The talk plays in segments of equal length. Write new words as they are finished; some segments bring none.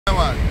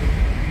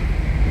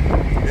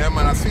Yeah,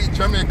 man, a sweet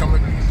Jamaica.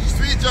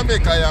 Sweet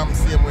Jamaica, I am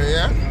same way,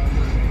 yeah?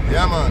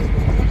 Yeah, man.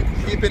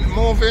 Keep it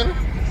moving.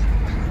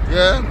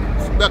 Yeah?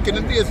 Back in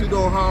the days, we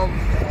don't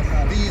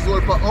have these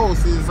old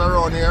houses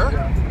around here.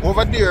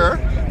 Over there,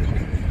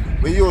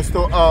 we used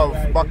to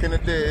have, back in the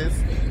days,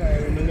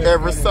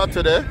 every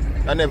Saturday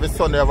and every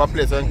Sunday have a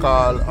place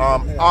called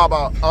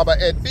Harbour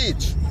Head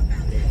Beach.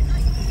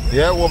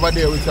 Yeah, over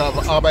there we have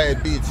Harbour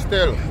Head Beach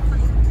still.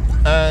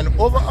 And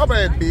over Harbour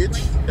Head Beach,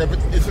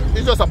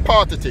 it's just a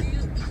party thing.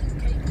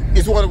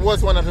 It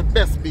was one of the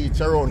best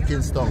beaches around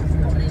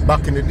Kingston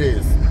back in the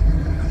days.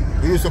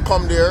 We used to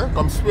come there,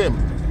 come swim.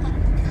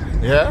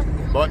 Yeah,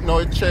 but now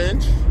it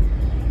changed.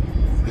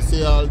 You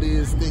see all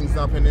these things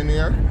happening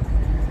here.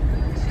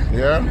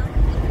 Yeah,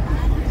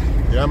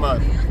 yeah,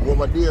 man.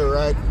 Over there,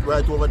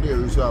 right over there,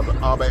 you should have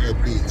Harbour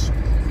Head Beach.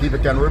 People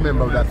can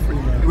remember that.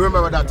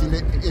 Remember that in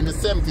the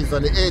 70s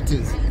and the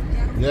 80s.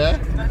 Yeah,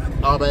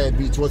 Harbour Head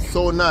Beach was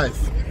so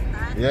nice.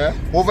 Yeah,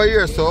 over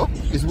here, so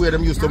is where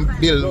them used to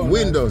build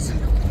windows.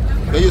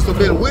 They used to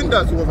build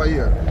windows over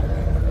here.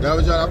 There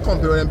was a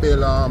company where they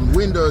build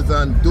windows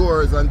and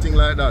doors and things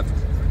like that.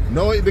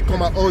 Now it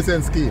become a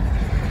housing scheme.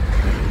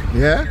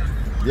 Yeah,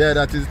 yeah,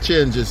 that is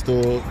changes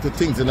to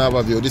things in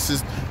Harborview. This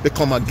is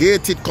become a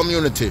gated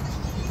community.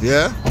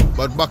 Yeah,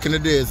 but back in the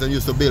days they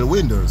used to build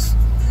windows.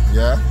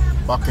 Yeah,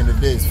 back in the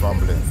days,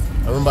 family.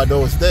 I remember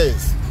those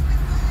days.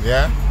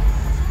 Yeah,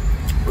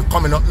 we're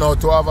coming up now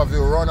to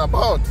Harborview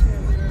roundabout.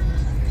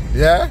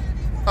 Yeah,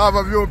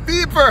 Harborview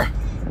people.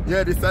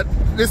 Yeah,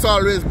 this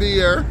always be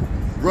here,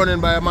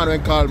 running by a man we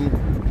call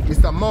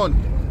Mr. Mount.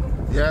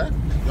 Yeah,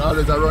 he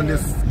always around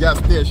this gas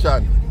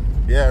station.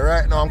 Yeah,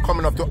 right now I'm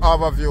coming up to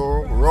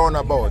Harborview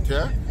roundabout.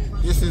 Yeah,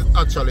 this is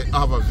actually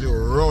Harborview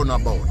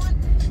roundabout.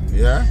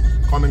 Yeah,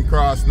 coming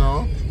across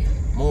now,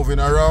 moving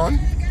around.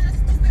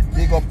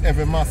 Big up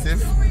every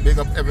massive, big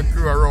up every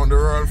crew around the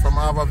world from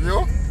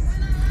Harborview.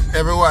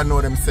 Everyone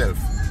know themselves.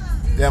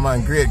 Yeah,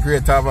 man, great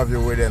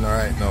Harborview with them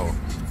right now.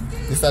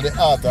 This is the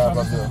art of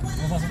Harborview.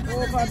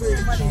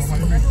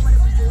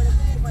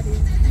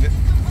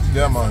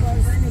 Yeah, man.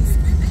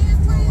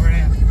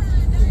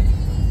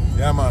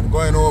 Yeah, man.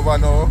 Going over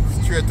now,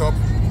 straight up.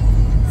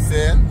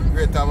 Saying,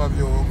 great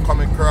Harborview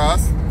coming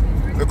across.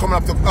 We're coming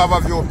up to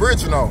Harborview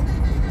Bridge now.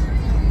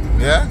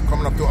 Yeah,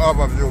 coming up to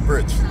Harborview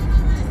Bridge.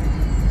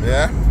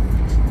 Yeah,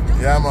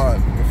 yeah,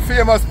 man. The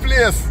famous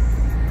place.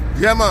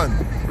 Yeah, man.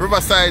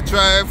 Riverside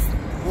Drive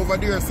over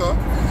there, sir.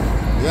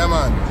 Yeah,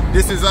 man.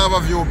 This is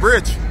Harborview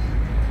Bridge.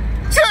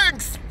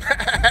 Thanks!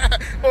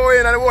 Oh,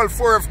 yeah, and the whole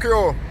 4F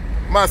crew.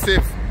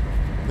 Massive.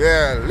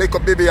 Yeah, Little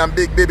Baby and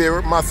Big Baby,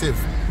 massive.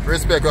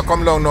 Respect, we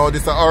come down now.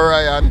 This is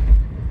Orion.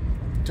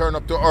 Turn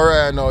up to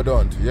Orion now,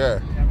 don't.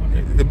 Yeah.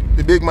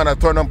 The big man, I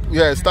turn up.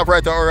 Yeah, stop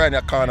right at Orion,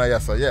 your corner,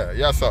 yes, sir. Yeah,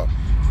 yes, sir.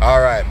 All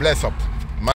right, bless up.